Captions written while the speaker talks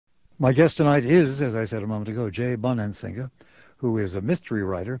My guest tonight is, as I said a moment ago, Jay Bonansinga, who is a mystery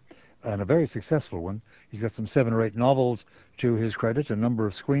writer and a very successful one. He's got some 7 or 8 novels to his credit, a number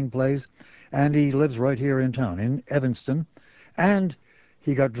of screenplays, and he lives right here in town, in Evanston. And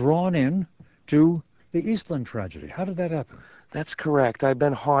he got drawn in to the Eastland tragedy. How did that happen? That's correct. I've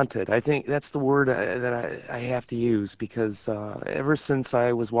been haunted. I think that's the word that I have to use because ever since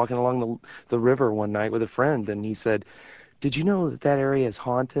I was walking along the river one night with a friend, and he said, "Did you know that that area is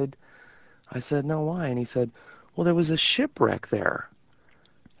haunted?" I said, "No, why?" And he said, "Well, there was a shipwreck there."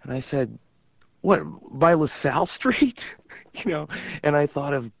 And I said, "What, by LaSalle Street?" You know, and I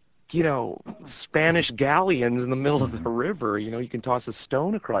thought of, Spanish galleons in the middle of Hmm. the river. You can toss a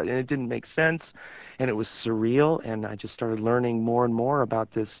stone across, and it didn't make sense, and it was surreal, and I just started learning more and more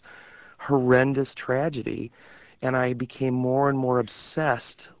about this horrendous tragedy, and I became more and more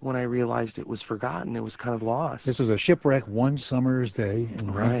obsessed when I realized it was forgotten, it was kind of This lost. was a shipwreck one summer's day in the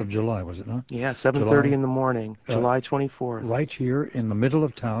month Right. of July, was it not? Yeah, 7:30 July, in the morning, uh, July 24th. right here in the middle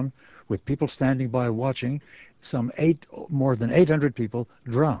of town, with people standing by watching. More than 800 people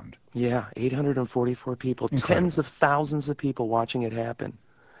drowned. Yeah, 844 people, tens Incredible. of thousands of people watching it happen.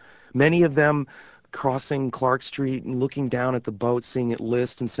 Many of them crossing Clark Street and looking down at the boat, seeing it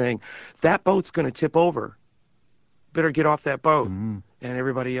list and saying, "That boat's going to tip over. Better get off that boat." Mm. And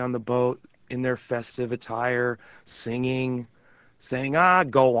everybody on the boat in their festive attire, singing, saying, "Ah,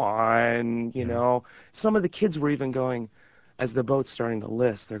 go on," Yeah. Some of the kids were even going, as the boat's starting to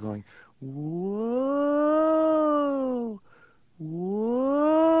list, they're going, "Whoa,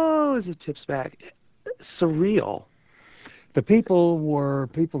 whoa," as it tips back. Surreal. The people were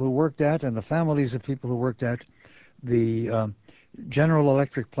people who worked at, and the families of people who worked at the General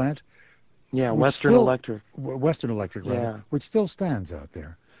Electric plant, Yeah, which Western still, Electric. Western Electric rather, Yeah. which still stands out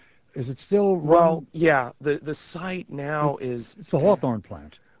there. Is it still Well, run? yeah, the site It, now is it's the Hawthorne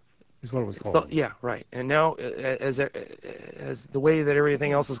plant, is what it was it's the called. yeah, right. And now as the way that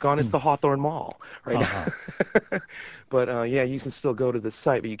everything else has gone, it's Hmm. the Hawthorne Mall right Ha now. ha. But yeah, you can still go to the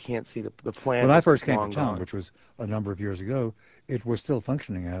site, but you can't see the When plant I is first came to long town, gone. which was a number of years ago, it was still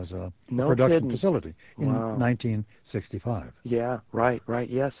functioning as a No production kidding. facility in Wow. 1965. Yeah, right, right.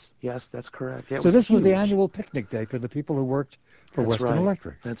 Yes, yes, that's correct. Yeah, it So was this was the huge. annual picnic day for the people who worked for That's Western right.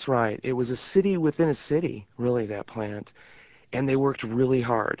 Electric. That's right. It was a city within a city, really, that plant. And they worked really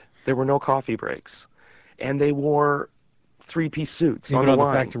hard. There were no coffee breaks. And they wore three-piece suits on Even the on the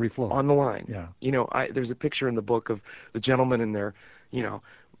line, factory floor. on the line. Yeah. There's a picture in the book of the gentleman in their, you know,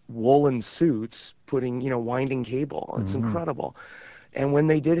 woolen suits putting, winding cable. It's Hmm. incredible. And when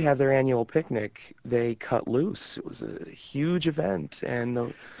they did have their annual picnic, they cut loose. It was a huge event,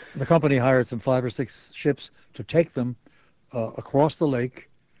 and The company hired some 5 or 6 ships to take them across the lake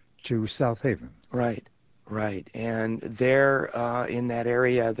to South Haven. right, right. And there, in that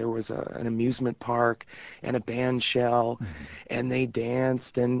area, there was an amusement park and a band shell, Hmm. and they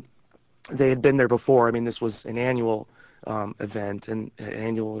danced, and they had been there before. I mean, this was an annual event and an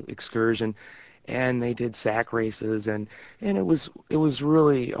annual excursion, and they did sack races, and it was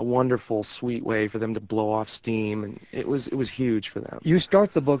really a wonderful, sweet way for them to blow off steam, and it was huge for them. You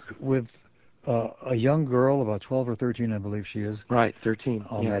start the book with a young girl, about 12 or 13, I believe she is, Right, 13.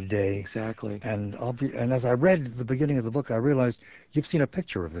 on Yeah, that day. exactly. And as I read the beginning of the book, I realized you've seen a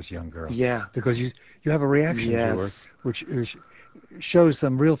picture of this young girl Yeah. because you have a reaction to her Yes. which shows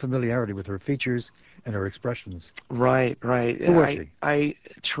some real familiarity with her features and her expressions. Right, right. Who was I she? I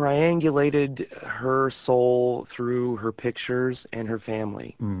triangulated her soul through her pictures and her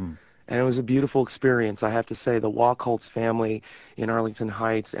family. Mm. And it was a beautiful experience, I have to say. The Wachholtz family in Arlington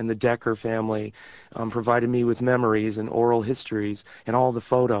Heights and the Decker family provided me with memories and oral histories and all the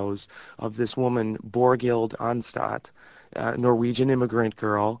photos of this woman, Borghild Anstad, Norwegian immigrant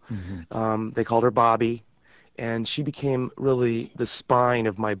girl. Hmm. They called her Bobby, and she became really the spine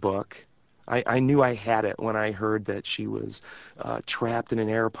of my book. I knew I had it when I heard that she was trapped in an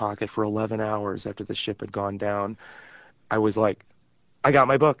air pocket for 11 hours after the ship had gone down. I was like, I got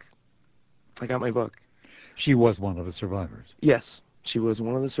my book. I got my book. She was one of the survivors. Yes, she was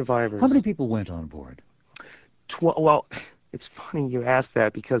one of the How many survivors. people went on board? Well, it's funny you asked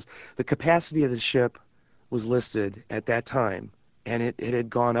that because the capacity of the ship was listed at that time, and it had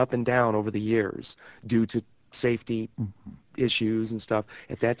gone up and down over the years due to safety Mhm. issues and stuff.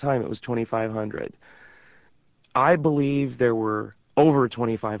 At that time, it was 2,500. I believe there were over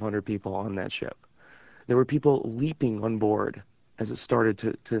 2,500 people on that ship. There were people leaping on board as it started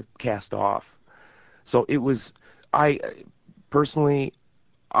to cast off. So it was, I personally,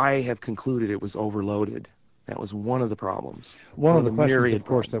 I have concluded it was overloaded That was one of the problems, One one of of the the questions, myriad of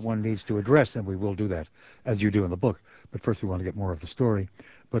course, that problems. one needs to address, and we will do that as you do in the book, but first we want to get more of the story.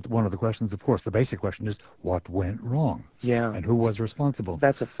 But one of the questions, of course, the basic question is what went wrong Yeah, and who was responsible?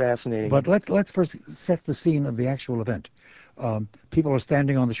 that's a But fascinating. let's first set the scene of the actual event. People are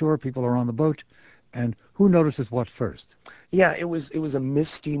standing on the shore, people are on the boat, and who notices what first? Yeah, it was a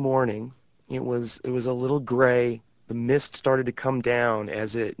misty morning. It was a little gray. The mist started to come down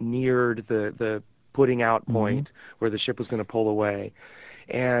as it neared the putting out Mm-hmm. point where the ship was going to pull away,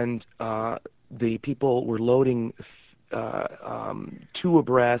 and the people were loading two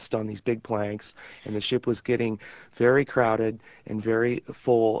abreast on these big planks, and the ship was getting very crowded and very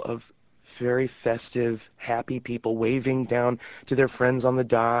full of very festive, happy people waving down to their friends on the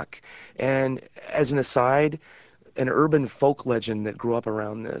dock. And as an aside, an urban folk legend that grew up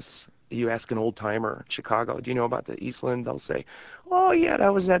around this. You ask an old timer in Chicago, do you know about the Eastland? They'll say, "Oh yeah,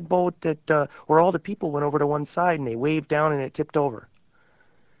 that was that boat that where all the people went over to one side and they waved down and it tipped over."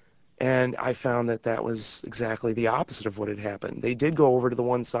 And I found that that was exactly the opposite of what had happened. They did go over to the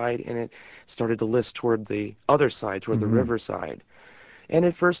one side and it started to list toward the other side, toward the Mm-hmm. river side. And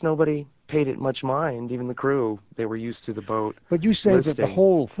at first nobody paid it much mind, even the crew. They were used to the boat But you say that the listing.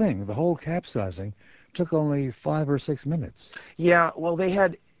 whole thing, the whole capsizing, took only 5 or 6 minutes. Yeah, well, they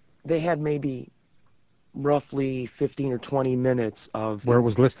had maybe roughly 15 or 20 minutes of Where it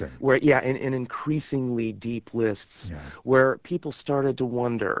was listing. where, yeah, in increasingly deep lists Yeah. where people started to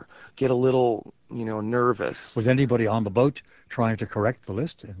wonder, get a little, nervous. Was anybody on the boat trying to correct the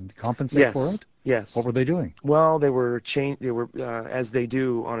list and compensate for Yes, it? What yes. were they doing? Well, they were as they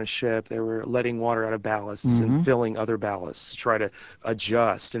do on a ship, they were letting water out of ballasts and Mm-hmm. filling other ballasts to try to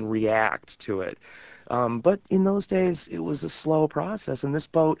adjust and react to it. But in those days, it was a slow process, and this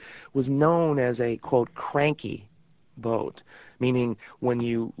boat was known as a, quote, cranky boat, meaning when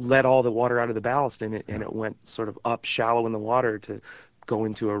you let all the water out of the ballast in it and Yeah. it went sort of up shallow in the water to go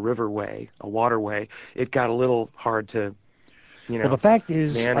into a riverway, a waterway, it got a little hard to, you Well, the know, fact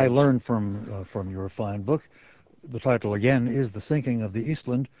is, I manage. learned from your fine book. The title again is "The Sinking of the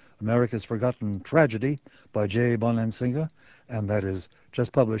Eastland: America's Forgotten Tragedy" by J. Bonansinga, and that is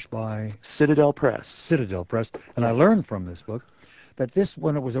just published by Citadel Press. Citadel Press. And I Yes. learned from this book that this,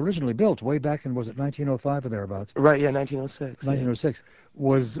 when it was originally built, way back in was it 1905 or thereabouts, Right, yeah, 1906, yeah. 1906,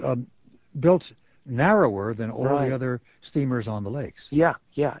 was built narrower than all the Right. other steamers on the lakes. Yeah,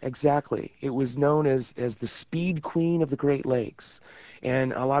 yeah, exactly. It was known as the Speed Queen of the Great Lakes.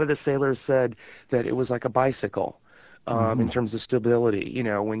 And a lot of the sailors said that it was like a bicycle in Hmm. terms of stability.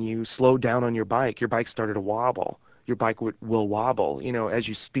 When you slowed down on your bike started to wobble. Your bike will wobble. As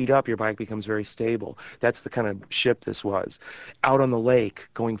you speed up, your bike becomes very stable. That's the kind of ship this was. Out on the lake,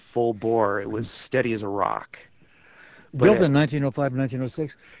 going full bore, it was steady as a rock. But Built in 1905 and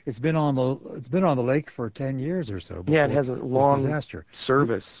 1906, it's been on the lake for 10 years or so yeah, it before has a this long disaster.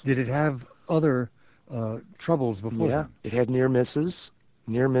 service. Did it have other troubles before Yeah, then? it had near misses.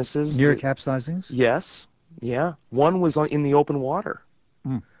 Near misses. Near capsizings? Yes, yeah. One was in the open water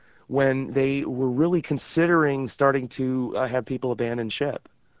Mm. when they were really considering starting to have people abandon ship.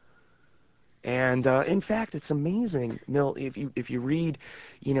 And in fact, it's amazing, Mill, if you read,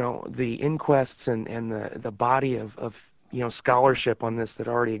 the inquests and the body of scholarship on this that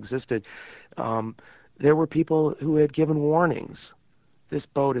already existed. Um, there were people who had given warnings. This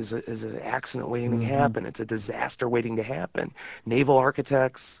boat is an accident waiting to Hmm. happen. It's a disaster waiting to happen. Naval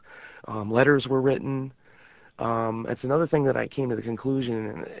architects, letters were written. It's another thing that I came to the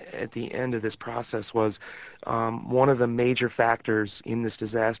conclusion at the end of this process was one of the major factors in this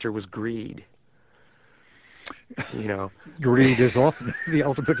disaster was greed. You know, Greed is often the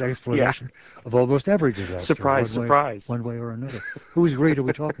ultimate yeah. explanation of almost every disaster, Surprise, surprise. one way or another. Whose greed are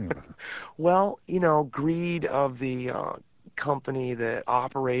we talking about? Well, greed of the company that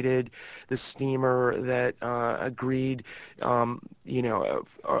operated the steamer, that agreed, among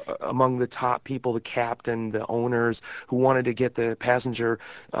the top people, the captain, the owners, who wanted to get the passenger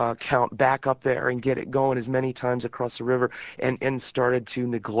count back up there and get it going as many times across the river, and started to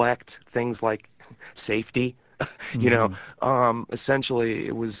neglect things like safety. you know, Hmm. Essentially,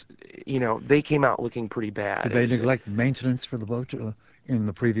 it was, they came out looking pretty Did bad. they neglect maintenance for the boat in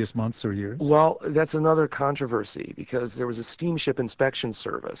the previous months or years? Well, that's another controversy because there was a steamship inspection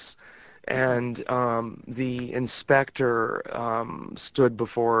service, and the inspector stood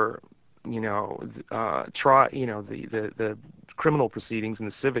before, the criminal proceedings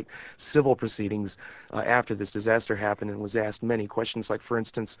and the civil proceedings after this disaster happened, and was asked many questions, like, for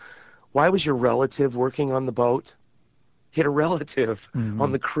instance, why was your relative working on the boat? He had a relative on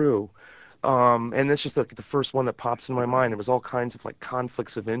Hmm. the crew. And that's just the first one that pops in my mind. There was all kinds of like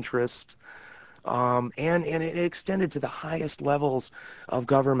conflicts of interest. And it extended to the highest levels of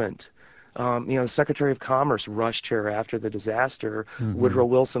government. The Secretary of Commerce rushed here after the disaster. Mm-hmm. Woodrow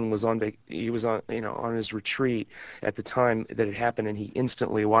Wilson was he was on, on his retreat at the time that it happened, and he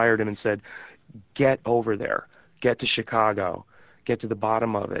instantly wired him and said, "Get over there, get to Chicago, get to the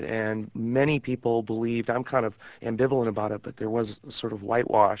bottom of it." And many people believed, I'm kind of ambivalent about it, but there was a sort of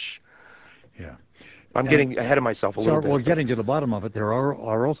whitewash. Yeah. I'm And getting ahead of myself a so, little well, bit, but getting to the bottom of it, there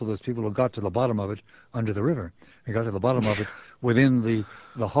are also those people who got to the bottom of it under the river. They got to the bottom of it within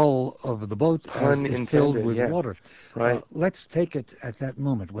the hull of the boat as pun it filled intended, with yeah, water. right. Let's take it at that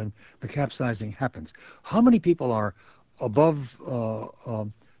moment when the capsizing happens. How many people are above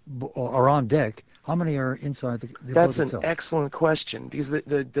are on deck? How many are inside the boat That's an itself? excellent question because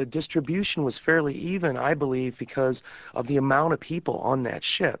the distribution was fairly even, I believe, because of the amount of people on that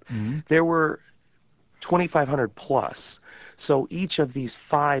ship. Mm-hmm. There were 2,500 plus. So each of these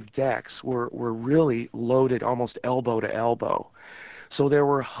 5 decks were really loaded almost elbow to elbow. So there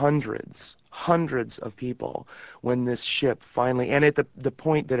were hundreds of people when this ship finally, and at the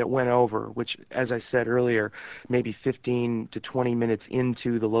point that it went over, which, as I said earlier, maybe 15 to 20 minutes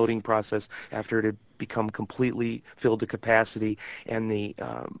into the loading process after it had become completely filled to capacity, and the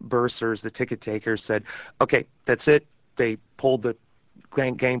bursars, the ticket takers said, okay, that's it. They pulled the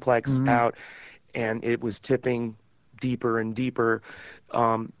gangplanks Mm-hmm. out, and it was tipping deeper and deeper.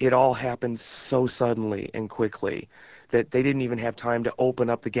 It all happened so suddenly and quickly that they didn't even have time to open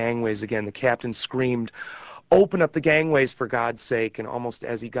up the gangways again. The captain screamed, "Open up the gangways for God's sake!" And almost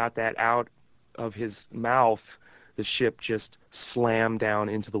as he got that out of his mouth, the ship just slammed down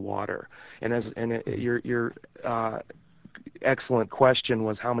into the water. Your excellent question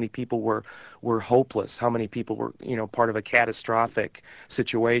was how many people were hopeless, how many people were part of a catastrophic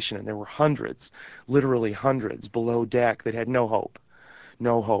situation, and there were hundreds, literally hundreds below deck that had no hope,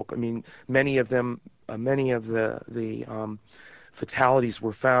 no hope. I mean, many of them, many of the fatalities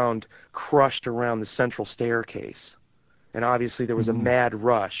were found crushed around the central staircase, and obviously there was a Mm-hmm. mad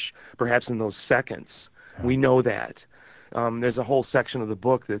rush, perhaps in those seconds. Yeah. We know that. There's a whole section of the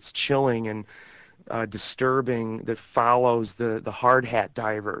book that's chilling and disturbing that follows the hard hat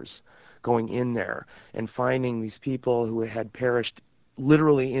divers going in there and finding these people who had perished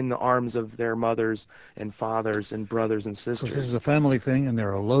literally in the arms of their mothers and fathers and brothers and Of course, this is a sisters. family thing, and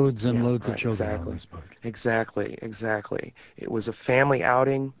there are loads and Yeah, loads of right, children on exactly. this boat. Exactly. It was a family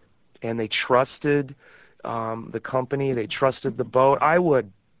outing, and they trusted the company, they trusted the boat. I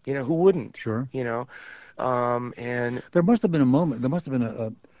would, who wouldn't, Sure. you know? And There must have been a moment. There must have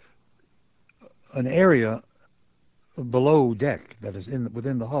been an area below deck that is in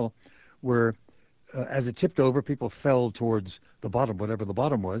within the hull, where as it tipped over, people fell towards the bottom, whatever the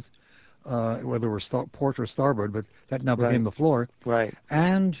bottom was, whether it was port or starboard, but that now became right, the floor, right.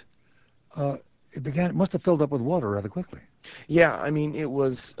 and uh, it must have filled up with water rather quickly. Yeah, I mean, it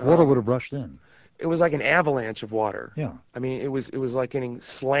was. Water would have rushed in. It was like an avalanche of water. Yeah. I mean, it was like getting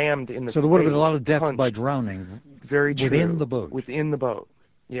slammed in the So there would have been a face, lot of deaths by punched. drowning Very within true. the boat. Within the boat.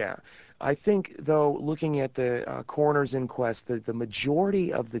 Yeah. I think, though, looking at the coroner's inquest, the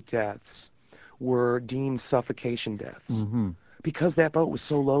majority of the deaths were deemed suffocation deaths Mm-hmm. because that boat was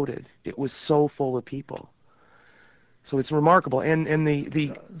so loaded. It was so full of people. So it's remarkable. And the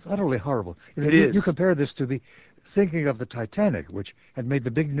It's utterly horrible. it You is. compare this to the sinking of the Titanic, which had made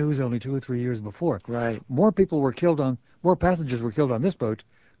the big news only 2 or 3 years before. Right. More passengers were killed on this boat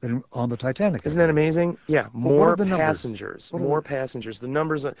than on the Titanic, I Isn't that believe. amazing? Yeah, What are more the numbers? passengers, What are more the? passengers. The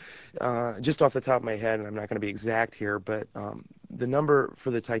numbers, just off the top of my head, and I'm not going to be exact here, but the number for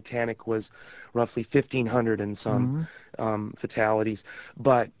the Titanic was roughly 1,500 and some Mm-hmm. fatalities,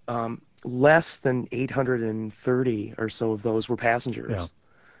 but less than 830 or so of those were Yeah. passengers.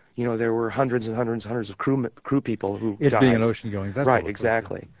 There were hundreds and hundreds and hundreds of crew people who It being an died. ocean-going Right, vessel, of course. Yeah.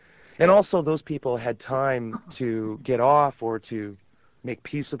 exactly. And also, those people had time to get off or to make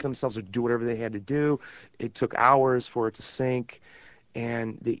peace with themselves or do whatever they had to do. It took hours for it to sink.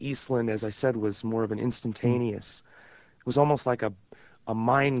 And the Eastland, as I said, was more of an Mm. instantaneous. It was almost like a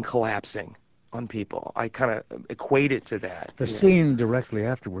mine collapsing on people. I kind of equate it to that. The scene directly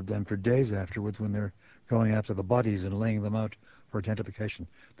afterward, then for days afterwards, when they're going after the bodies and laying them out for identification,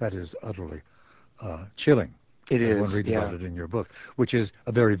 that is utterly chilling, It as one is, reads about yeah. it in your book, which is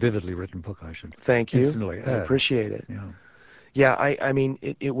a very vividly written book, I should Thank you. instantly I add. appreciate it. Yeah. Yeah, I mean,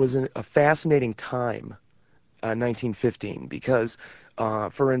 it was a fascinating time, 1915, because,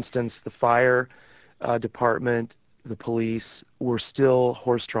 for instance, the fire department, the police were still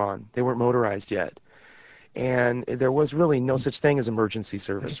horse-drawn. They weren't motorized yet. And there was really no such thing as emergency I just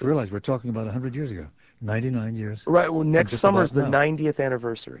services. realized we're talking about 100 years ago, 99 years Right, well, from next just summer's about the now. 90th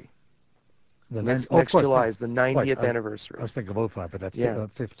anniversary. The 90, Next oh, of next course, July yeah, is the right. 90th I was anniversary. thinking of '05, but that's Yeah,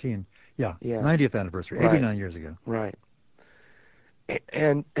 15. Yeah, yeah, 90th anniversary, right, 89 years ago. right.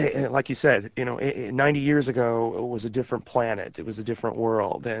 And like you said, 90 years ago it was a different planet. It was a different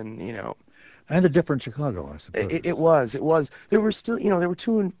world, and And a different Chicago, I it suppose. was. It was. There were still, there were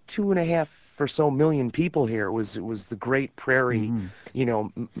two and a half or so million people here. It was the great prairie, Hmm.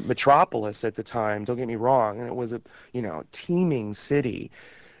 metropolis at the time. Don't get me wrong, and it was a, teeming city.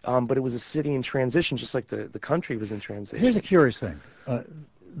 But it was a city in transition, just like the country was in Here's a transition. curious thing.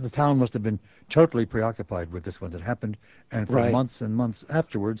 The town must have been totally preoccupied with this when it happened, and for Right. months and months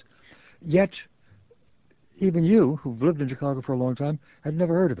afterwards. Yet, even you, who've lived in Chicago for a long time, had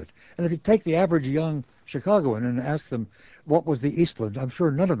never heard of it. And if you take the average young Chicagoan and ask them what was the Eastland, I'm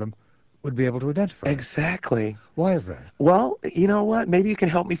sure none of them would be able to identify it. Exactly. Why is that? Well, you know what? Maybe you can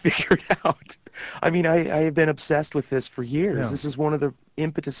help me figure it out. I mean, I have been obsessed with this for years. Yeah. This is one of the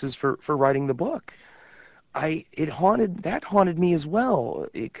impetuses for writing the book. It haunted me as well.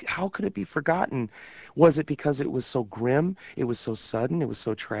 How could it be forgotten? Was it because it was so grim? It was so sudden? It was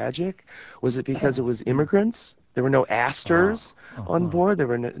so tragic? Was it because it was Hmm. immigrants? There were no Ah. Astors on Uh-huh. board. There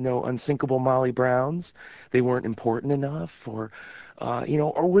were no unsinkable Molly Browns. They weren't important enough, or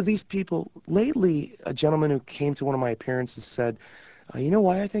were these people? Lately, a gentleman who came to one of my appearances said, you know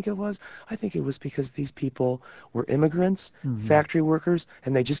why I think it was? I think it was because these people were immigrants, Hmm. factory workers,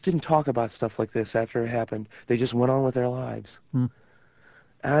 and they just didn't talk about stuff like this after it happened. They just went on with their lives. Hmm.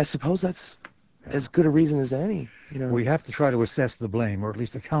 And I suppose that's Yeah. as good a reason as any. We have to try to assess the blame, or at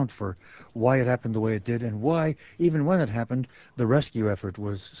least account for why it happened the way it did, and why, even when it happened, the rescue effort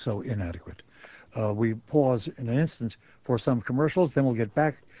was so inadequate. We pause in an instant for some commercials, then we'll get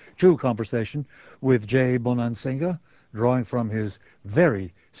back to conversation with Jay Bonansinga, drawing from his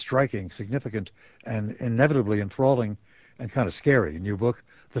very striking, significant, and inevitably enthralling and kind of scary new book,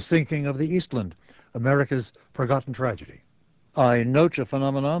 The Sinking of the Eastland, America's Forgotten Tragedy. I note a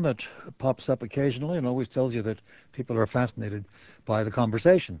phenomenon that pops up occasionally and always tells you that people are fascinated by the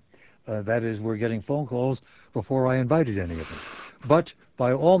conversation. That is, we're getting phone calls before I invited any of them. But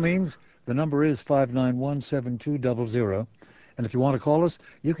by all means, the number is 591-7200. And if you want to call us,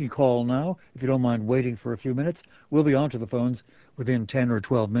 you can call now. If you don't mind waiting for a few minutes, we'll be onto the phones within 10 or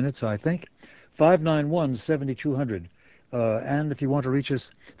 12 minutes, I think. 591-7200. And if you want to reach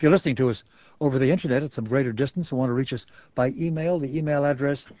us, if you're listening to us over the internet at some greater distance and want to reach us by email, the email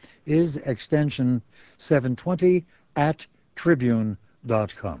address is extension 720 at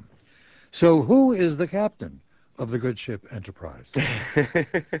tribune.com. So who is the captain of the good ship Enterprise?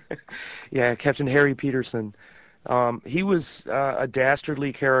 Yeah, Captain Harry Peterson. He was a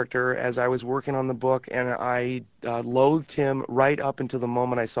dastardly character as I was working on the book, and I loathed him right up until the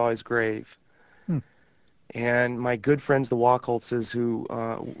moment I saw his grave. Hmm. And my good friends, the Wacholtzes, who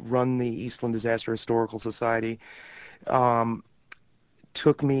run the Eastland Disaster Historical Society, um,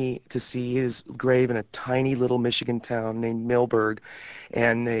 took me to see his grave in a tiny little Michigan town named Millburg,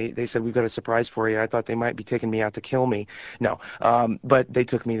 and they said, we've got a surprise for you. I thought they might be taking me out to kill me. No, but they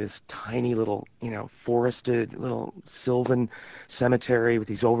took me to this tiny little, forested little sylvan cemetery with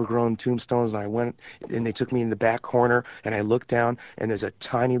these overgrown tombstones, and I went, and they took me in the back corner, and I looked down, and there's a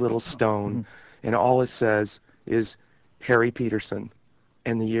tiny little stone, Mhm. and all it says is Harry Peterson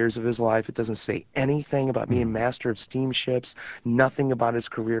and the years of his life. It doesn't say anything about being Mhm. master of steamships, nothing about his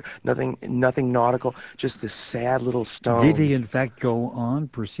career, nothing nautical, just this sad little Did he, stone. in fact, go on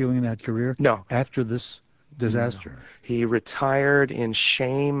pursuing that career No, after this no. disaster? He retired in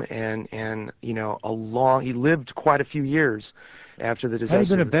shame and he lived quite a few years after the Had he been a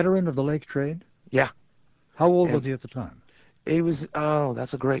disaster. veteran of the lake trade? Yeah, How old was and he at the time?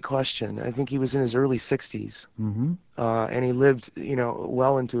 that's a great question. I think he was in his early 60s. Hmm. And he lived,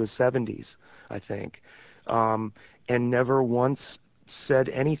 well into his 70s, I think, um, and never once said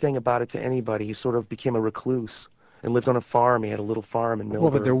anything about it to anybody. He sort of became a recluse and lived on a farm. He had a little farm in Well,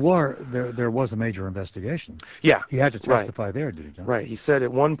 but Millburg. there was a major investigation. Yeah, He had to right, testify there, did he not? right. He said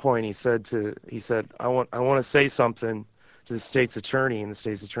at one point, he said, I want to say something to the state's attorney, and the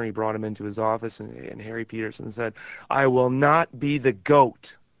state's attorney brought him into his office, and Harry Peterson said, I will not be the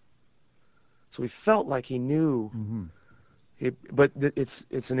goat. So he felt like he knew. Hmm. But it's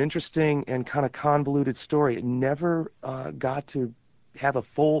an interesting and kind of convoluted story. It never got to have a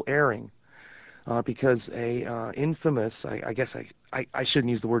full airing because a infamous, I guess I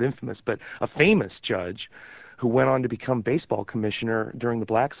shouldn't use the word infamous, but a famous judge who went on to become baseball commissioner during the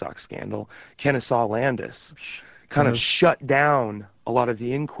Black Sox scandal, Kennesaw Landis, kind of Kenneth, shut down a lot of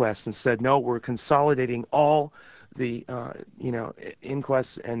the inquests and said, no, we're consolidating all the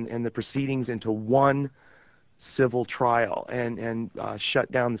inquests and the proceedings into one civil trial and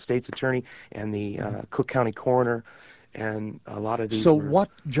shut down the state's attorney and the Mhm. Cook County coroner, and a lot of these So were what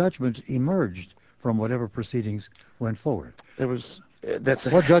judgment emerged from whatever proceedings went forward? there was that's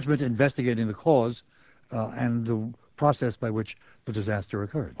What judgment investigating the cause and the process by which the disaster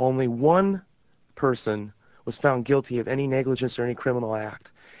occurred? only one person was found guilty of any negligence or any criminal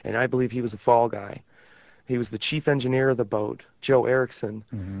act, and I believe he was a fall guy. He was the chief engineer of the boat, Joe Erickson.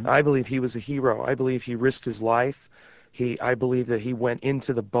 Hmm. I believe he was a hero. I believe he risked his life. I believe that he went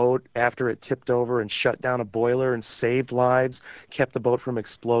into the boat after it tipped over and shut down a boiler and saved lives, kept the boat from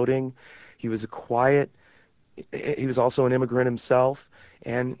exploding. He was a quiet, he was also an immigrant himself,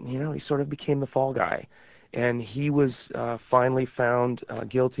 and he sort of became the fall guy. And he was finally found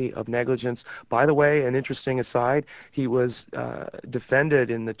guilty of negligence. By the way, an interesting aside, he was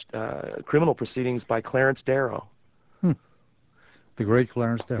defended in the criminal proceedings by Clarence Darrow. Hmm. The great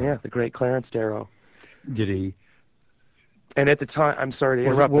Clarence Yeah, Darrow. the great Clarence Darrow. Did he And at the time, I'm sorry to was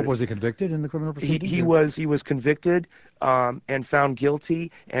it interrupt, what but was he convicted in the criminal proceedings? Or he was convicted and found guilty,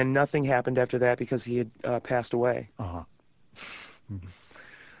 and nothing happened after that because he had passed away. uh, mhm.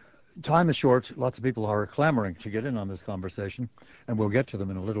 Time is short. Lots of people are clamoring to get in on this conversation, and we'll get to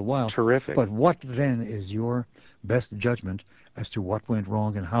them in a little while. Terrific. But what then is your best judgment as to what went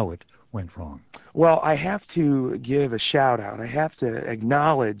wrong and how it went wrong? Well, I have to give a shout out. I have to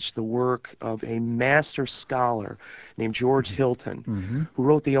acknowledge the work of a master scholar named George Hilton, Hmm. who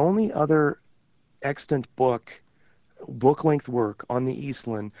wrote the only other extant book-length work on the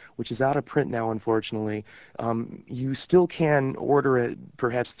Eastland, which is out of print now, unfortunately. You still can order it,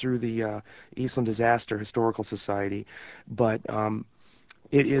 perhaps through the Eastland Disaster Historical Society, but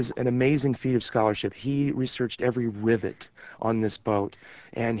it is an amazing feat of scholarship. He researched every rivet on this boat,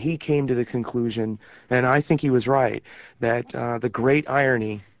 and he came to the conclusion, and I think he was right, that the great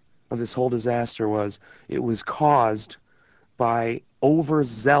irony of this whole disaster was it was caused by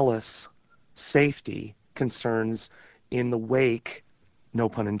overzealous safety concerns in the wake, no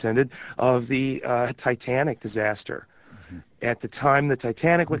pun intended, of the Titanic disaster. At the time the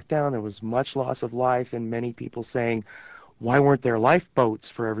Titanic went down, there was much loss of life, and many people saying, why weren't there lifeboats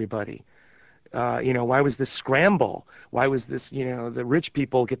for everybody? Why was this scramble? Why was this, the rich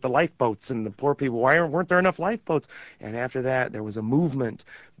people get the lifeboats and the poor people, why weren't there enough lifeboats? And after that, there was a movement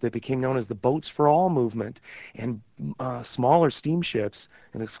that became known as the Boats for All movement. And smaller steamships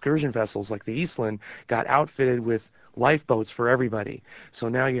and excursion vessels like the Eastland got outfitted with lifeboats for everybody. So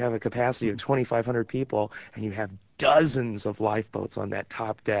now you have a capacity of 2,500 people, and you have dozens of lifeboats on that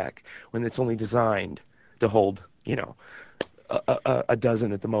top deck when it's only designed to hold, a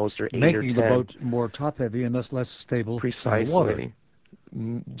dozen at the most, or eight or Making the 10. boat more top heavy and thus less stable in the water. Precisely.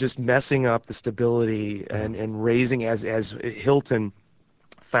 Just messing up the stability Uh, and raising, as Hilton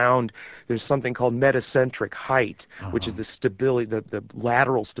found, there's something called metacentric height, which is uh, the stability, the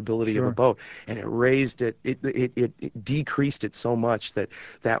lateral stability of a sure. boat, and it raised it decreased it so much that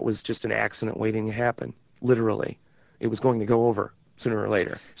that was just an accident waiting to happen. Literally, it was going to go over sooner or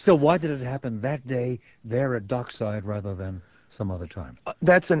later. Still, why did it happen that day there at dockside rather than some other time?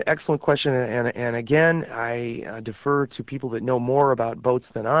 That's an excellent question, and again, I defer to people that know more about boats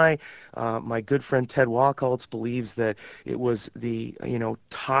than I. My good friend Ted Wacholtz believes that it was the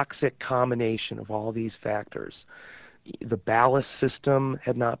toxic combination of all these factors. The ballast system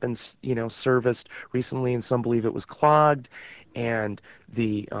had not been serviced recently, and some believe it was clogged, and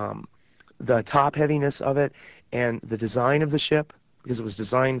the top heaviness of it, and the design of the ship, because it was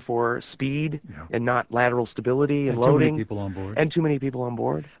designed for speed Yeah. and not lateral stability and And too many loading, people on board. and too many people on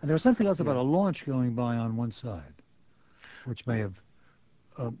board. And there was something else about Yeah. a launch going by on one side, which may have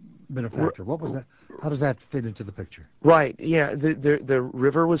uh, been a R- factor. What was that? How does that fit into the picture? right. Yeah. The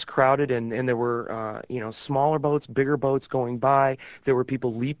river was crowded, and there were smaller boats, bigger boats going by. There were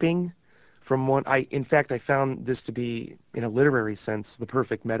people leaping from one. In fact, I found this to be, in a literary sense, the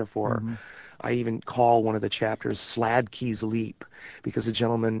perfect metaphor. Hmm. I even call one of the chapters Sladkey's Leap, because a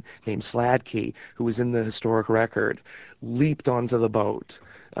gentleman named Sladkey, who was in the historic record, leaped onto the boat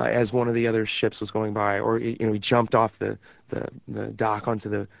as one of the other ships was going by, or he jumped off the dock onto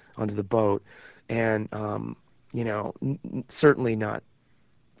the boat, and certainly not.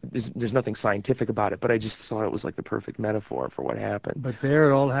 There's nothing scientific about it, but I just thought it was like the perfect metaphor for what happened. But there,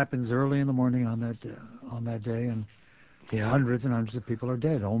 it all happens early in the morning on that day, and Yeah, hundreds and hundreds of people are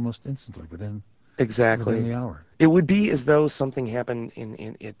dead almost instantly within exactly. the hour. It would be as though something happened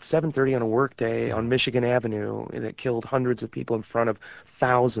at 7:30 on a work day on Yeah. Michigan Avenue that killed hundreds of people in front of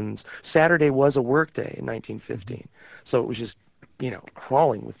thousands. Saturday was a work day in Hmm. 1915, so it was just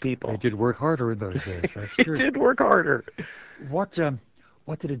crawling with They people. did work harder in those days. That's It true. did work harder. What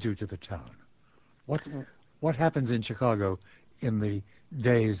what did it do to the town? What? What happens in Chicago in the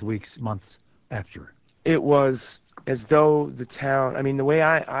days, weeks, months after? It was as though the town, I mean, the way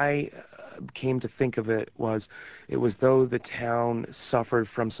I came to think of it was, it was though the town suffered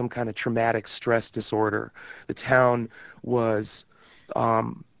from some kind of traumatic stress disorder. The town was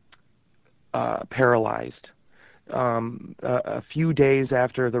um, paralyzed. A few days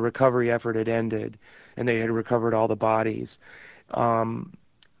after the recovery effort had ended, and they had recovered all the bodies, um,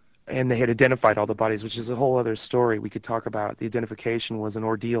 and they had identified all the bodies, which is a whole other story we could talk about. The identification was an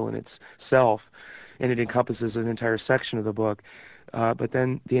ordeal in itself, and it encompasses an entire section of the book. But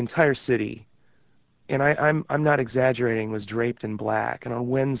then the entire city, and I'm not exaggerating, was draped in black. And on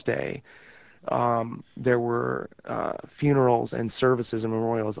Wednesday, there were funerals and services and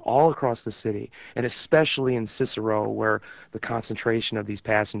memorials all across the city, and especially in Cicero, where the concentration of these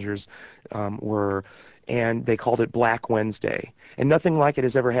passengers were, and they called it Black Wednesday. And nothing like it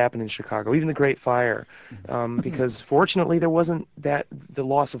has ever happened in Chicago, even the Great Fire, because fortunately there wasn't the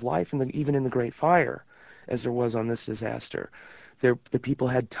loss of life even in the Great Fire, as there was on this disaster. The people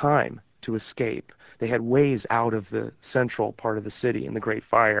had time to escape. They had ways out of the central part of the city in the Great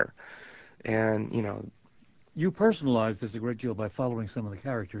Fire. And, You personalize this a great deal by following some of the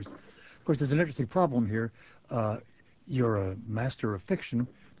characters. Of course, there's an interesting problem here. Uh, you're a master of fiction.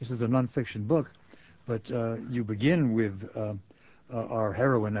 This is a nonfiction book, but you begin with our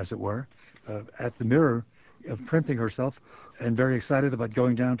heroine, as it were, at the mirror, primping herself, and very excited about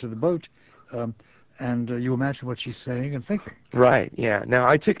going down to the boat. Um, and you imagine what she's saying and thinking. right, yeah. Now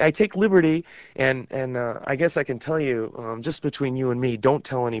I take liberty, and I guess I can tell you, just between you and me, don't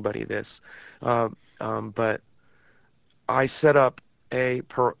tell anybody this, uh, but I set up a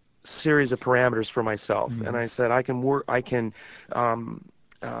series of parameters for myself, and Mm-hmm. I said um,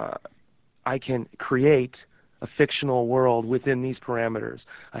 uh, I can create a fictional world within these parameters.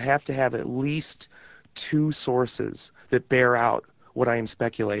 I have to have at least two sources that bear out what I am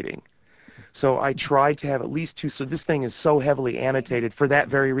speculating. So I tried to have at least two. So this thing is so heavily annotated for that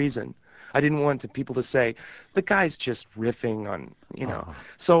very reason. I didn't want people to say the guy's just riffing on. Uh-huh.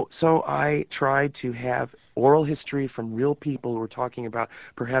 So I tried to have oral history from real people who were talking about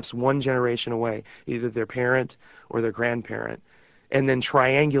perhaps one generation away, either their parent or their grandparent, and then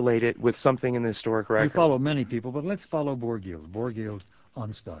triangulate it with something in the historic You record. follow many people, but let's follow Borghild. Borghild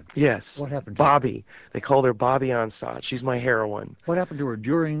Onstad. Yes, What happened to her? Bobby. They called her Bobby Onstad. She's my heroine. What happened to her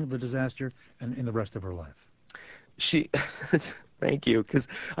during the disaster and in the rest of her life? She thank you, because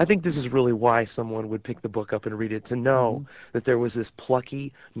I think this is really why someone would pick the book up and read it, to know Mm-hmm. that there was this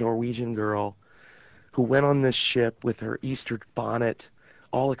plucky Norwegian girl who went on this ship with her Easter bonnet,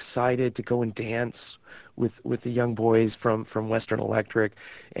 all excited to go and dance with the young boys from Western Electric,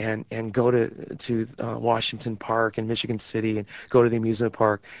 and go to Washington Park and Michigan City and go to the amusement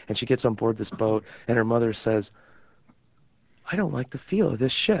park. And she gets on board this boat, and her mother says, "I don't like the feel of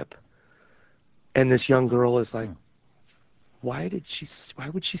this ship." And this young girl is like, Hmm. why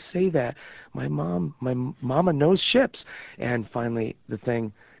would she say that? My mama knows ships. And finally the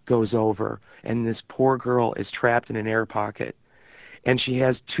thing goes over, and this poor girl is trapped in an air pocket, and she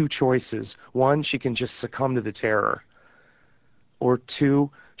has two choices. One, she can just succumb to the terror, or two,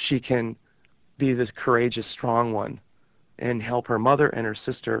 she can be the courageous, strong one and help her mother and her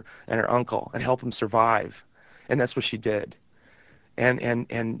sister and her uncle and help them survive. And that's what she did.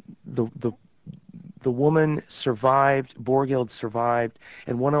 And the woman survived, Borghild survived,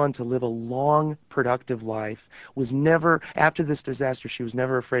 and went on to live a long, productive life. Was never, after this disaster, she was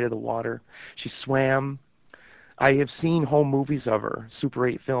never afraid of the water. She swam. I have seen whole movies of her, Super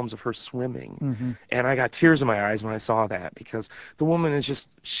 8 films of her swimming, Mm-hmm. and I got tears in my eyes when I saw that, because the woman is just,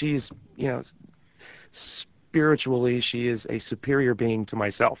 spiritually, she is a superior being to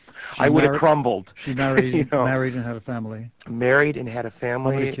myself. She I would have married. crumbled, She you married, know. married and had a family. Married and had a How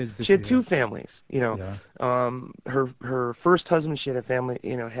many family. kids did She had she two have? families. Yeah. Her first husband, she had a family.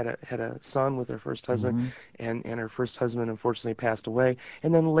 Had a son with her first husband, Mm-hmm. and her first husband unfortunately passed away.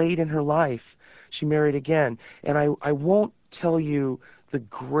 And then late in her life, she married again. And I won't tell you the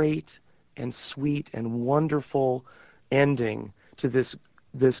great and sweet and wonderful ending to this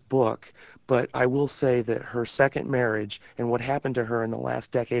book, but I will say that her second marriage and what happened to her in the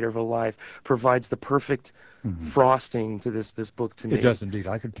last decade of her life provides the perfect Mm-hmm. frosting to this book to It me. does indeed.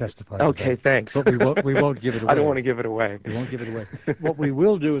 I can testify to Okay, that. thanks. But we won't give it I don't want away. to give it away. We won't give it away. What we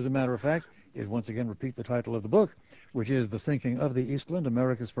will do, as a matter of fact, is once again repeat the title of the book, which is The Sinking of the Eastland,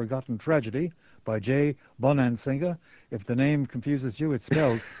 America's Forgotten Tragedy by J. Bonansinga. If the name confuses you, it's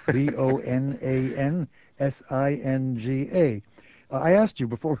spelled Bonansinga. I asked you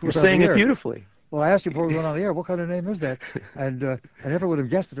before we You're went on saying the it air, beautifully. Well, I asked you before we went on the air, what kind of name is that? And I never would have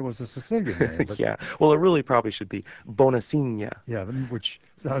guessed that it was a Sicilian name, but Yeah. Well, it really probably should be Bonacina. yeah, which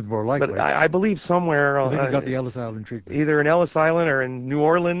sounds more But likely. I believe somewhere, I think you got the Ellis Island treatment. either in Ellis Island or in New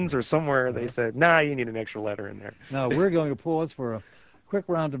Orleans or somewhere, they Uh, said, nah, you need an extra letter in there. Now, we're going to pause for a quick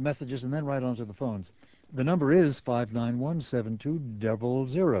round of messages and then right onto the phones. The number is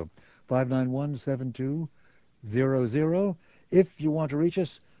 591-7200. 591-7200. If you want to reach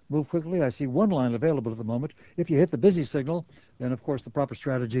us, move quickly. I see one line available at the moment. If you hit the busy signal, then of course the proper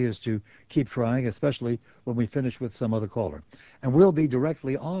strategy is to keep trying, especially when we finish with some other caller. And we'll be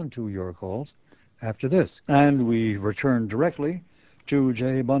directly on to your calls after this. And we return directly to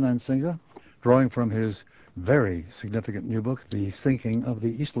Jay Bonansinga, drawing from his very significant new book, The Sinking of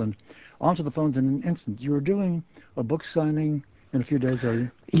the Eastland. Onto the phones in an instant. You're doing a book signing in a few days, are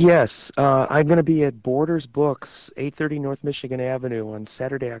you? Yes, I'm going to be at Borders Books, 830 North Michigan Avenue on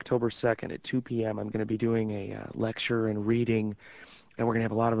Saturday, October 2nd at 2 p.m. I'm going to be doing a lecture and reading, and we're going to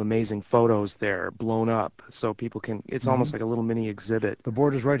have a lot of amazing photos there blown up so people can, it's Hmm. almost like a little mini exhibit. The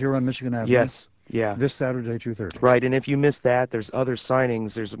board is right here on Michigan Avenue Yes, yeah. this Saturday, 2:30. Right, and if you missed that, there's other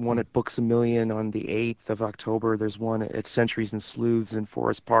signings. There's one at Books A Million on the 8th of October. There's one at Centuries and Sleuths in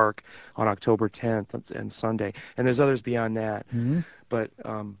Forest Park on October 10th and Sunday. And there's others beyond that. Hmm. But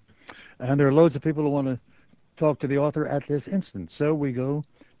And there are loads of people who want to talk to the author at this instant. So we go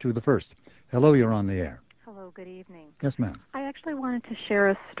to the first. Hello, you're on the air. Hello, good evening. Yes, ma'am. I actually wanted to share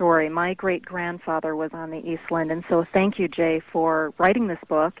a story. My great-grandfather was on the Eastland, and so thank you, Jay, for writing this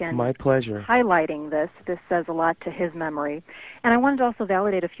book my and pleasure. highlighting this. This says a lot to his memory. And I wanted to also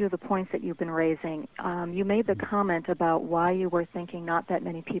validate a few of the points that you've been raising. You made the comment about why you were thinking not that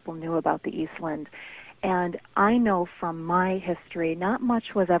many people knew about the Eastland. And I know from my history, not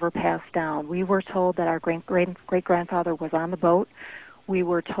much was ever passed down. We were told that our great-grandfather was on the boat. We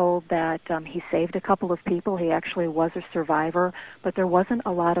were told that he saved a couple of people. He actually was a survivor, but there wasn't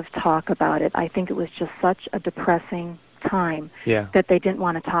a lot of talk about it. I think it was just such a depressing time Yeah. that they didn't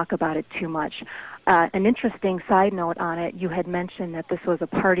want to talk about it too much. An interesting side note on it, you had mentioned that this was a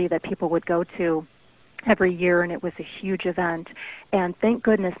party that people would go to every year, and it was a huge event. And thank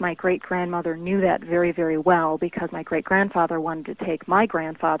goodness my great-grandmother knew that very, very well, because my great-grandfather wanted to take my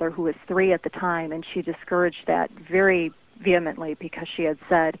grandfather, who was 3 at the time, and she discouraged that very vehemently because she had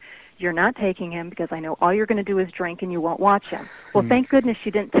said, you're not taking him because I know all you're going to do is drink and you won't watch him. Well, thank goodness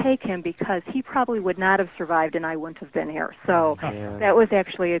she didn't take him, because he probably would not have survived and I wouldn't have been here. So Man. that was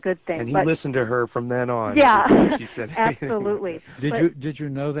actually a good thing. And he But listened to her from then on before yeah, she said anything. absolutely. Did But you did you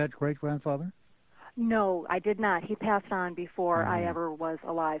know that great grandfather? no, I did not. He passed on before I Hmm. ever was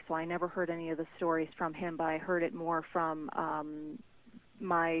alive, so I never heard any of the stories from him, but I heard it more from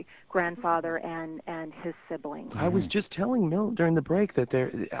my grandfather and his siblings. I was just telling Mill during the break that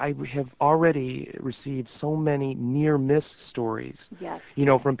I have already received so many near miss stories, Yes,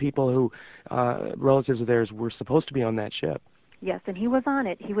 from people who relatives of theirs were supposed to be on that ship. yes, and he was on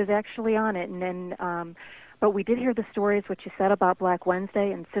it. He was actually on it, and then, but we did hear the stories, what you said about Black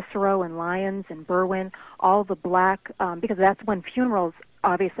Wednesday and Cicero and Lyons and Berwyn, all the black, because that's when funerals,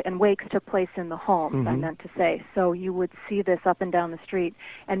 obviously, and wakes took place in the homes, I Hmm. meant to say. So you would see this up and down the street,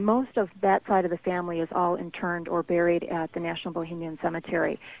 and most of that side of the family is all interned or buried at the National Bohemian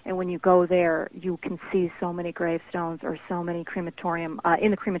Cemetery. And when you go there, you can see so many gravestones or so many crematorium,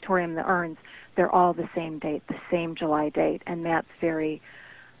 in the crematorium, the urns, they're all the same date, the same July date, and that's very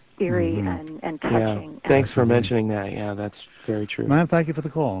eerie Hmm. and Yeah. touching. Thanks Yes, for indeed. mentioning that. Yeah, that's very true. Ma'am, thank you for the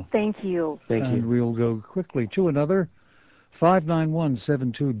call. Thank you. Thank And you. we'll go quickly to another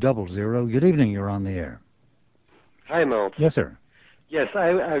 591-7200. Good evening, you're on the air. Hi, Milt. Yes, sir. Yes,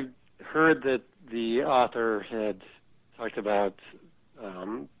 I heard that the author had talked about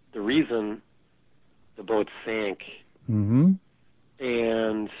the reason the boat sank, Mm-hmm.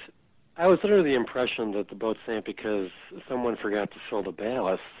 and I was under the impression that the boat sank because someone forgot to fill the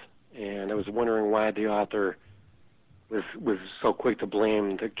ballast, and I was wondering why the author was so quick to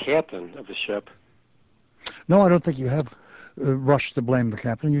blame the captain of the ship. No, I don't think you have rushed to blame the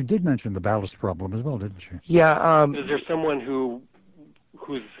captain. You did mention the ballast problem as well, didn't you? Yeah. Is there someone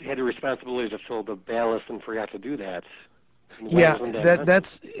who's had the responsibility to fill the ballast and forgot to do that? And why Yeah, wasn't that mentioned?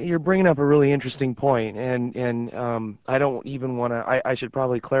 that's you're bringing up a really interesting point, and I don't even want to. I should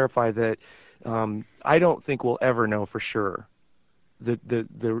probably clarify that I don't think we'll ever know for sure the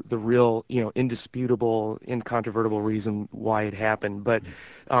real indisputable, incontrovertible reason why it happened,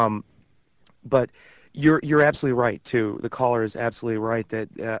 um, but you're absolutely right too. The caller is absolutely right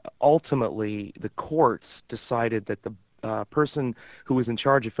that ultimately the courts decided that the person who was in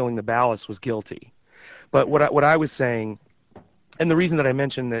charge of filling the ballast was guilty. But what I was saying And the reason that I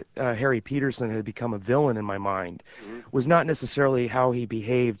mentioned that Harry Peterson had become a villain in my mind Hmm. was not necessarily how he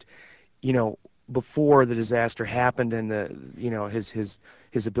behaved, you know, before the disaster happened and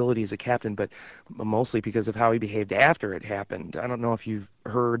his ability as a captain, but mostly because of how he behaved after it happened. I don't know if you've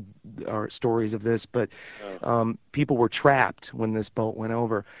heard our stories of this, but Oh. people were trapped when this boat went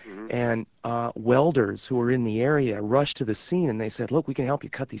over, Hmm. and welders who were in the area rushed to the scene and they said, "Look, we can help you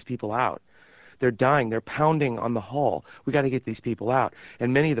cut these people out. They're dying. They're pounding on the hull. We got to get these people out."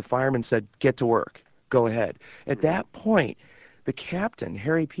 And many of the firemen said, "Get to work. Go ahead." At Hmm. that point, the captain,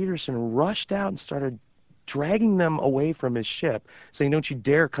 Harry Peterson, rushed out and started dragging them away from his ship, saying, "Don't you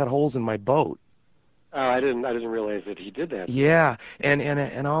dare cut holes in my boat." Oh, I didn't realize that he did that. Yeah,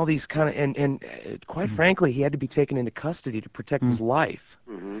 and all these kind of and quite frankly, he had to be taken into custody to protect his life.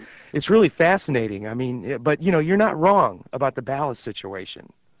 Hmm. It's really fascinating. I mean, but you're not wrong about the ballast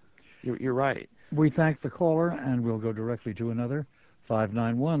situation. You're right. We thank the caller, and we'll go directly to another,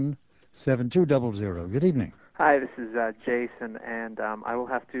 591-7200. Good evening. Hi, this is Jason, and I will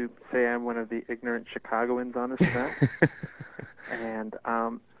have to say I'm one of the ignorant Chicagoans on this event. And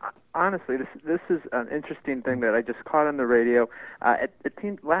honestly, this is an interesting thing that I just caught on the radio. It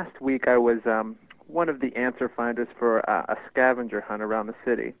seemed last week I was one of the answer finders for a scavenger hunt around the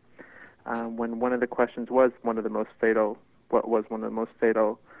city. When one of the questions was what was one of the most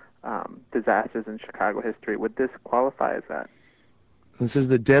fatal disasters in Chicago history? Would this qualify as that? This is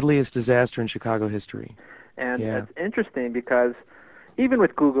the deadliest disaster in Chicago history. And Yeah. it's interesting because even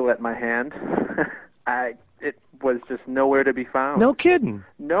with Google at my hand, it was just nowhere to be found. No kidding.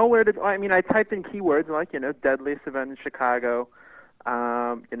 Nowhere to. I mean, I typed in keywords like deadliest event in Chicago.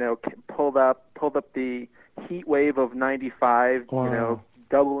 Pulled up the heat wave of '95. Wow.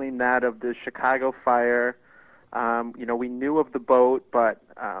 Doubling that of the Chicago fire. We knew of the boat, but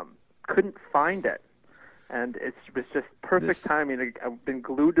couldn't find it. And it was just perfect timing. I've been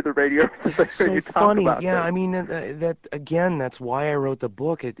glued to the radio since I heard So you talk funny. about Yeah, this. I mean that again. That's why I wrote the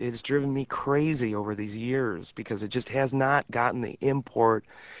book. It's driven me crazy over these years because it just has not gotten the import,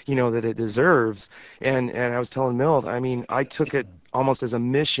 that it deserves. And I was telling Milt, I mean, I took it almost as a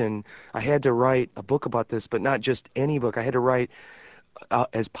mission. I had to write a book about this, but not just any book. I had to write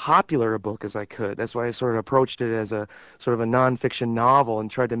as popular a book as I could. That's why I sort of approached it as a sort of a nonfiction novel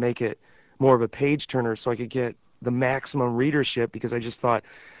and tried to make it more of a page turner so I could get the maximum readership because I just thought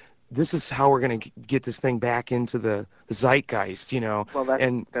this is how we're going to get this thing back into the zeitgeist, Well,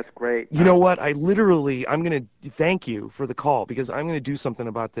 and that's great. you know what? I'm going to thank you for the call because I'm going to do something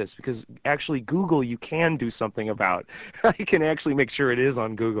about this because actually Google you can do something about. I can actually make sure it is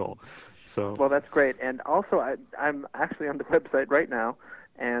on Google. So. Well, that's great. And also, I'm actually on the website right now,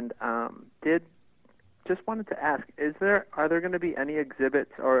 and did just wanted to ask: are there going to be any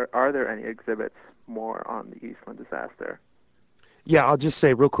exhibits, or are there any exhibits more on the Eastland disaster? Yeah, I'll just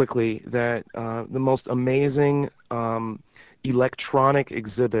say real quickly that the most amazing electronic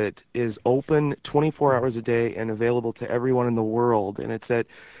exhibit is open 24 hours a day and available to everyone in the world, and it's at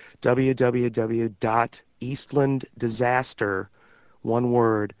www.eastlanddisaster, one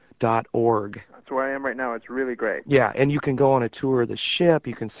word, .org. That's where I am right now. It's really great. Yeah, and you can go on a tour of the ship.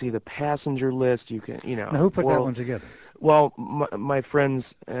 You can see the passenger list. You can, Now, who put that one together? Well, my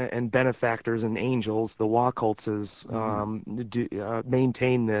friends and benefactors and angels, the Wacholtzes,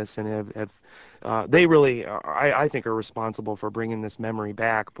 maintain this and have they really, I think, are responsible for bringing this memory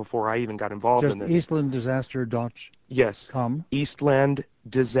back before I even got involved in Just this. eastlanddisaster.com? Yes. Eastland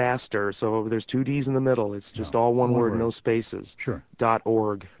Disaster. So there's two D's in the middle. It's just all one word, no spaces. Sure.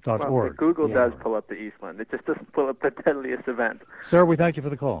 .org. Well, Google does pull up the Eastland. It just doesn't pull up the deadliest event. Sir, we thank you for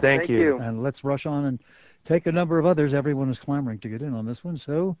the call. Thank you. And let's rush on and take a number of others. Everyone is clamoring to get in on this one,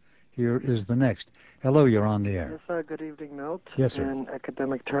 so here is the next. Hello, you're on the air. Yes, sir. Good evening, Milt. Yes, sir. In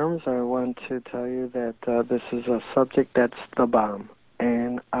academic terms, I want to tell you that this is a subject that's the bomb.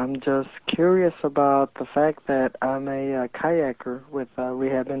 And I'm just curious about the fact that I'm a kayaker with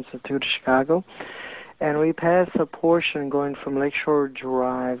Rehab Institute of Chicago, and we pass a portion going from Lakeshore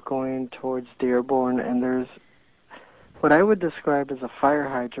Drive going towards Dearborn, and there's what I would describe as a fire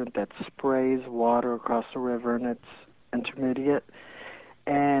hydrant that sprays water across the river, and it's intermediate.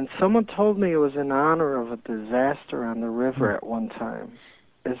 And someone told me it was in honor of a disaster on the river at one time.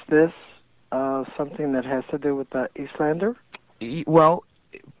 Is this something that has to do with the Eastlander? Well,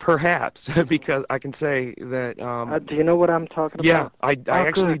 perhaps, because I can say that... do you know what I'm talking about? Yeah, I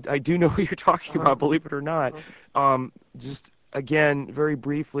actually good. I do know what you're talking about, believe it or not. Just, again, very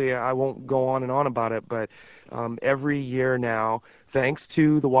briefly, I won't go on and on about it, but every year now, thanks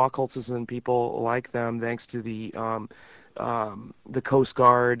to the Wacholtzes and people like them, thanks to the the Coast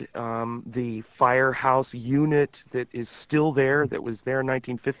Guard, the firehouse unit that is still there, that was there in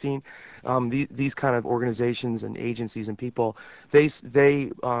 1915. These kind of organizations and agencies and people, they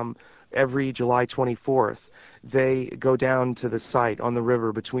every July 24th, they go down to the site on the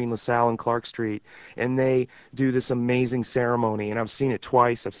river between LaSalle and Clark Street, and they do this amazing ceremony. And I've seen it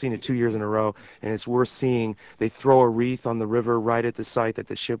twice. I've seen it 2 years in a row, and it's worth seeing. They throw a wreath on the river right at the site that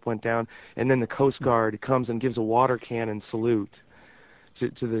the ship went down, and then the Coast Guard comes and gives a water cannon salute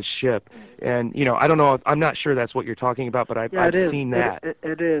to the ship. And I don't know if, I'm not sure that's what you're talking about, but Yeah, I've it is. seen that.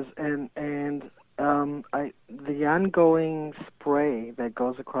 It is, and the ongoing spray that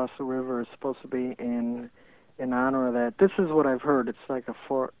goes across the river is supposed to be in honor of that. This is what I've heard. It's like a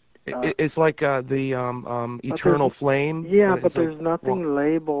for. It's like the eternal flame. Yeah, It's but like, there's nothing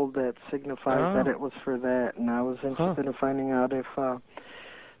labeled that signifies that Oh. it was for that. And I was Huh. interested in finding out if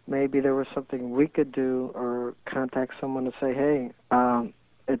maybe there was something we could do or contact someone to say, hey,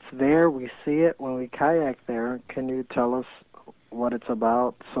 it's there, we see it when we kayak there. Can you tell us what it's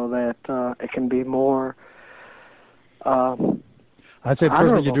about so that it can be more I'd say the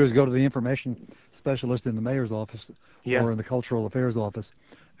first thing you honorable? do is go to the information specialist in the mayor's office Yeah, or in the cultural affairs office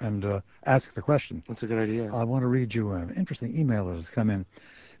and ask the question. that's a good idea. I want to read you an interesting email that has come in.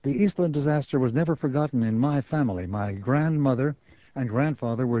 The Eastland disaster was never forgotten in my family. My grandmother and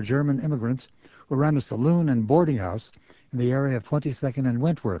grandfather were German immigrants who ran a saloon and boarding house in the area of 22nd and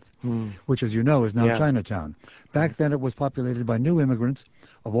Wentworth, which, as you know, is now Yeah. Chinatown. Back then, it was populated by new immigrants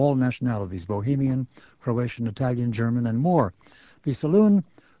of all nationalities, Bohemian, Croatian, Italian, German, and more. The saloon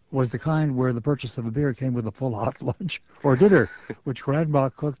was the kind where the purchase of a beer came with a full hot lunch or dinner, which Grandma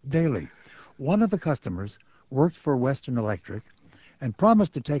cooked daily. One of the customers worked for Western Electric and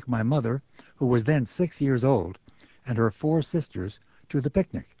promised to take my mother, who was then 6 years old, and her 4 sisters to the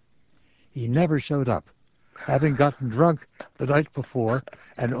picnic. He never showed up, having gotten drunk the night before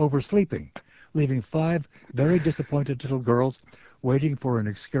and oversleeping, leaving 5 very disappointed little girls waiting for an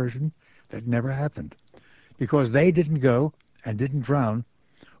excursion that never happened. Because they didn't go and didn't drown,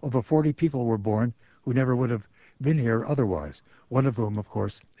 over 40 people were born who never would have been here otherwise, one of whom, of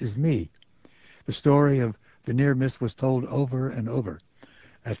course, is me. The story of the near miss was told over and over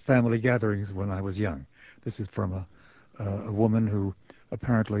at family gatherings when I was young. This is from a woman who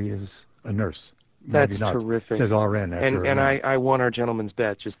apparently is a nurse. Maybe That's not. It terrific. says RN after her And name. I won our gentleman's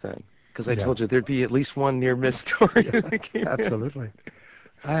bet just then, because I Yeah, told you there'd be at least one near miss story that came in. absolutely.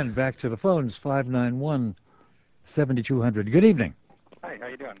 And back to the phones, 591-7200. Good evening. Hi, how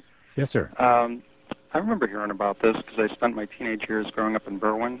you doing? Yes, sir. I remember hearing about this because I spent my teenage years growing up in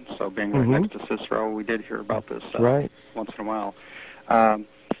Berwyn, so being right next to Cicero, we did hear about this Right. once in a while. Um,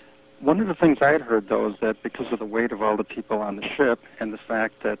 One of the things I had heard, though, is that because of the weight of all the people on the ship and the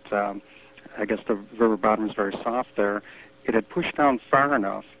fact that I guess the river bottom is very soft there, it had pushed down far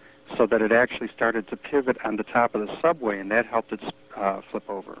enough so that it actually started to pivot on the top of the subway, and that helped it flip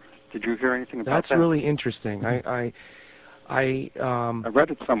over. Did you hear anything about That's that? really interesting. I read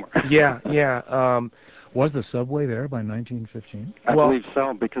it somewhere. yeah. Was the subway there by 1915? I Well, believe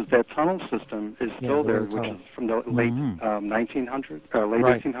so, because that tunnel system is Yeah, still there there, was a which tunnel. is from the late 1900s, late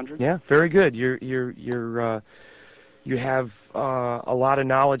Right. 1800s. Yeah, very good. You have a lot of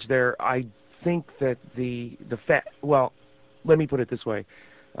knowledge there. I think that well, let me put it this way.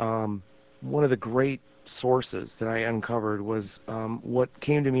 One of the great sources that I uncovered was what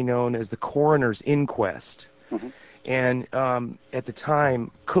came to be known as the coroner's inquest. hmm And at the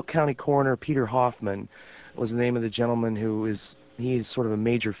time, Cook County Coroner Peter Hoffman was the name of the gentleman he is sort of a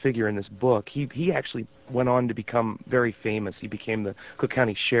major figure in this book. He actually went on to become very famous. He became the Cook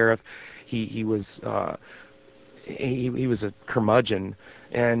County Sheriff. He was he was a curmudgeon,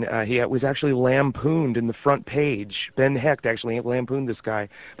 and he was actually lampooned in the front page. Ben Hecht actually lampooned this guy.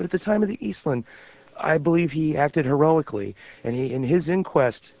 But at the time of the Eastland, I believe he acted heroically, and in his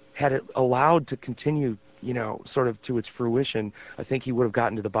inquest, had it allowed to continue, sort of to its fruition, I think he would have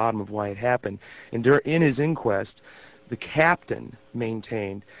gotten to the bottom of why it happened. And in his inquest, the captain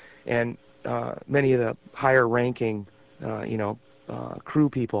maintained, and many of the higher-ranking, crew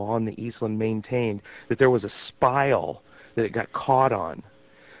people on the Eastland maintained that there was a spile that it got caught on.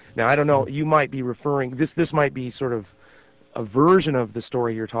 Now, I don't know, you might be referring, this might be sort of a version of the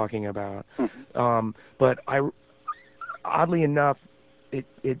story you're talking about, but oddly enough,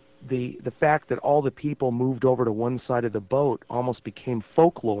 the fact that all the people moved over to one side of the boat almost became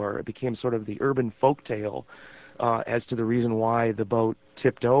folklore. It became sort of the urban folktale as to the reason why the boat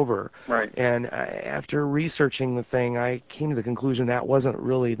tipped over. Right. And after researching the thing, I came to the conclusion that wasn't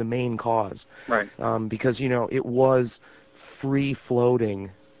really the main cause. Right. Because, it was free floating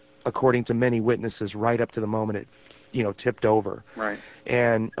according to many witnesses, right up to the moment it, tipped over. Right.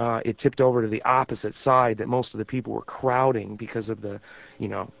 And it tipped over to the opposite side that most of the people were crowding because of the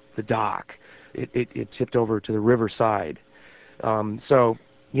dock. It tipped over to the riverside. So,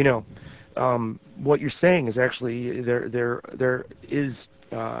 you know, what you're saying is actually there is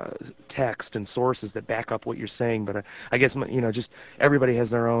text and sources that back up what you're saying, but I guess just everybody has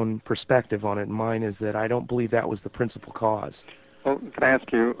their own perspective on it. Mine is that I don't believe that was the principal cause. Well, can I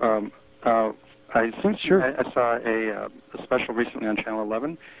ask you? Sure. I saw a special recently on Channel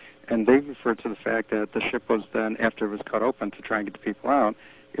 11, and they referred to the fact that the ship was then, after it was cut open to try and get the people out,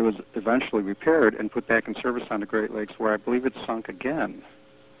 it was eventually repaired and put back in service on the Great Lakes, where I believe it sunk again.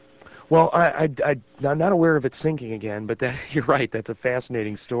 Well, I'm not aware of it sinking again, but you're right. That's a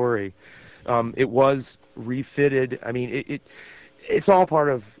fascinating story. It was refitted. I mean, it's all part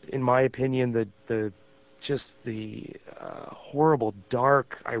of, in my opinion, the horrible,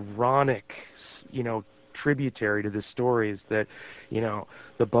 dark, ironic, tributary to this story is that,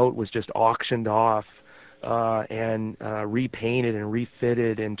 the boat was just auctioned off and repainted and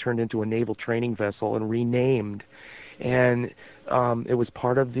refitted and turned into a naval training vessel and renamed. And it was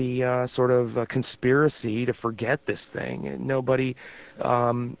part of the sort of conspiracy to forget this thing. And nobody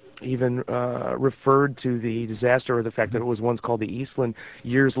even referred to the disaster or the fact that it was once called the Eastland.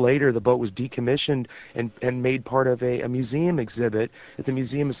 Years later, the boat was decommissioned and made part of a museum exhibit at the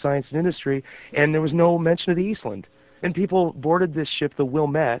Museum of Science and Industry, and there was no mention of the Eastland. And people boarded this ship, the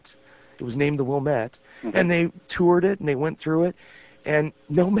Wilmette. It was named the Wilmette, and they toured it and they went through it, and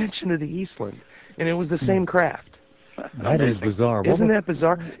no mention of the Eastland. And it was the same craft. That is bizarre. Isn't that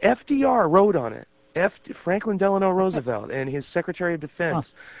bizarre? FDR wrote on it. Franklin Delano Roosevelt and his Secretary of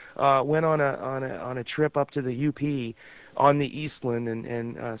Defense went on a trip up to the UP on the Eastland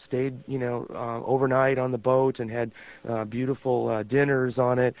and stayed overnight on the boat and had beautiful dinners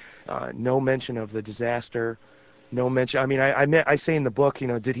on it. No mention of the disaster. No mention. I mean, I say in the book,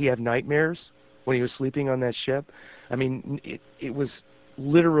 did he have nightmares when he was sleeping on that ship? I mean, it was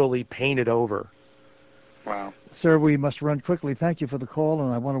literally painted over. Wow. Sir, we must run quickly. Thank you for the call,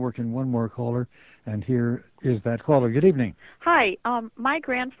 and I want to work in one more caller, and here is that caller. Good evening. Hi. My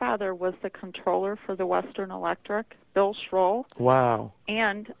grandfather was the controller for the Western Electric, Bill Schroll. Wow.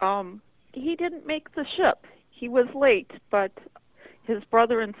 And he didn't make the ship. He was late, but his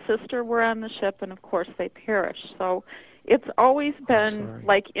brother and sister were on the ship, and of course they perished. So it's always been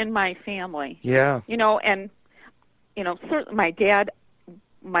like in my family. Yeah. And certainly my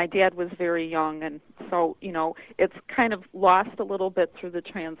dad was very young, and so, it's kind of lost a little bit through the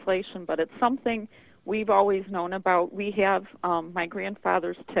translation, but it's something we've always known about. We have my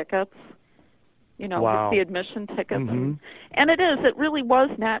grandfather's tickets, Wow. the admission tickets. Mm-hmm. And it really was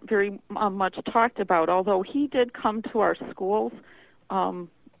not very much talked about, although he did come to our schools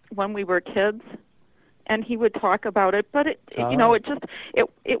when we were kids, and he would talk about it, but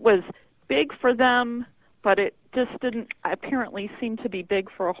it was big for them, but it just didn't apparently seem to be big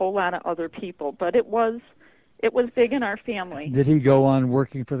for a whole lot of other people. But it was big in our family. Did he go on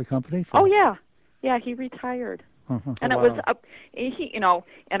working for the company? Oh yeah, he retired. Uh-huh. And it was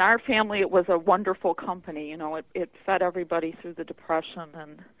in our family it was a wonderful company. It fed everybody through the Depression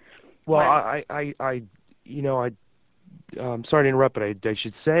and. Well, I'm sorry to interrupt, but I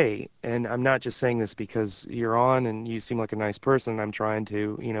should say, and I'm not just saying this because you're on and you seem like a nice person. I'm trying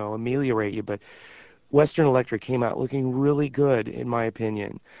to ameliorate you, but Western Electric came out looking really good, in my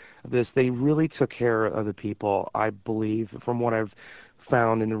opinion. They really took care of the people, I believe, from what I've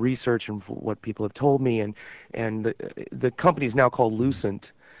found in the research and what people have told me. And the company is now called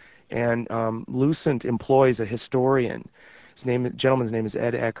Lucent, and Lucent employs a historian. Gentleman's name is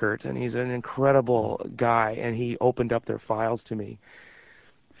Ed Eckert, and he's an incredible guy, and he opened up their files to me.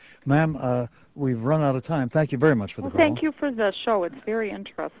 Ma'am, we've run out of time. Thank you very much for the call. Thank you for the show. It's very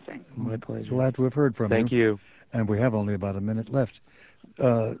interesting. My pleasure. Glad to have heard from you. Thank you. And we have only about a minute left.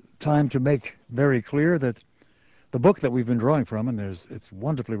 Time to make very clear that the book that we've been drawing from, and it's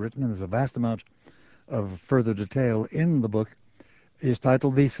wonderfully written, and there's a vast amount of further detail in the book, is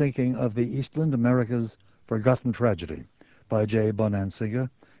titled The Sinking of the Eastland, America's Forgotten Tragedy by J. Bonansiga.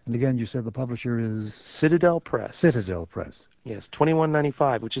 And again, you said the publisher is? Citadel Press. Citadel Press. Yes,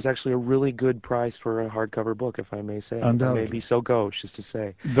 $21.95, which is actually a really good price for a hardcover book, if I may say. Undoubtedly. If I may be so gauche as to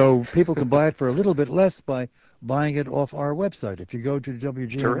say. Though people can buy it for a little bit less by buying it off our website. If you go to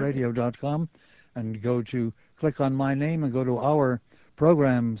WGNradio.com and click on my name and go to our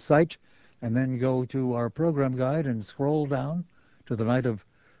program site, and then go to our program guide and scroll down to the night of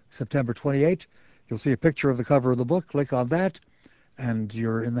September 28th, you'll see a picture of the cover of the book. Click on that, and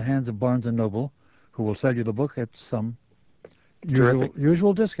you're in the hands of Barnes & Noble, who will sell you the book at some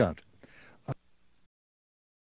Usual discount.